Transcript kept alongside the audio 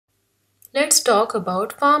Let's talk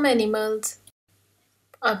about farm animals.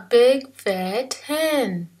 A big fat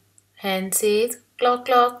hen. Hen says clock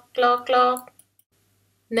clock clock clock.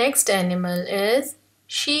 Next animal is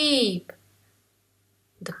sheep.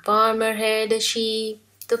 The farmer had a sheep.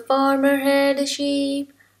 The farmer had a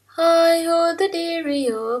sheep. Hi ho the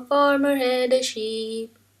dairy-o, farmer had a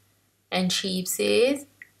sheep. And sheep says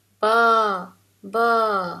ba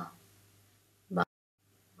ba ba.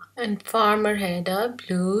 And farmer had a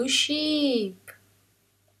blue sheep.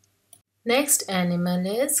 Next animal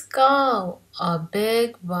is cow, a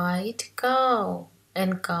big white cow.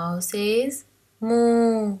 And cow says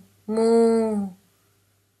moo moo.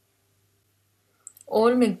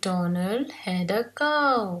 Old MacDonald had a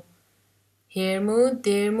cow. Here moo,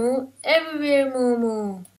 there moo, everywhere moo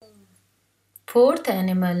moo. Fourth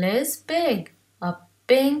animal is pig, a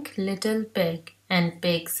pink little pig. And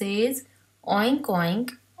pig says oink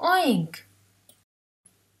oink oink.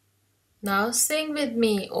 Now sing with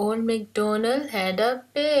me. Old MacDonald had a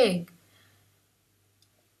pig.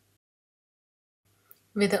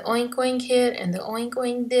 With the oink oink here and the oink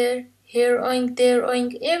oink there. Here oink, there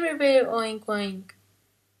oink, everywhere oink oink.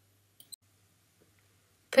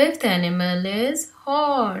 Fifth animal is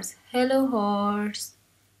horse. Hello horse.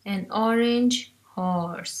 An orange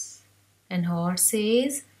horse. And horse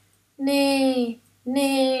says neigh,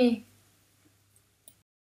 neigh.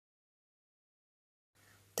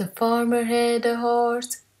 The farmer had a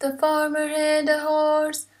horse. The farmer had a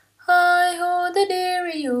horse. Hi ho the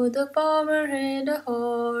dairy-o, the farmer had a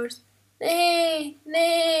horse. Neigh,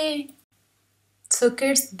 neigh. So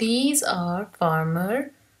kids, these are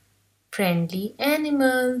farmer friendly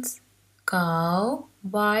animals. Cow,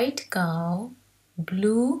 white cow,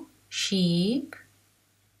 blue sheep,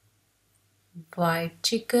 white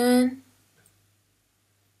chicken,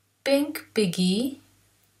 pink piggy,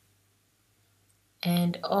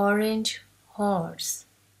 and orange horse.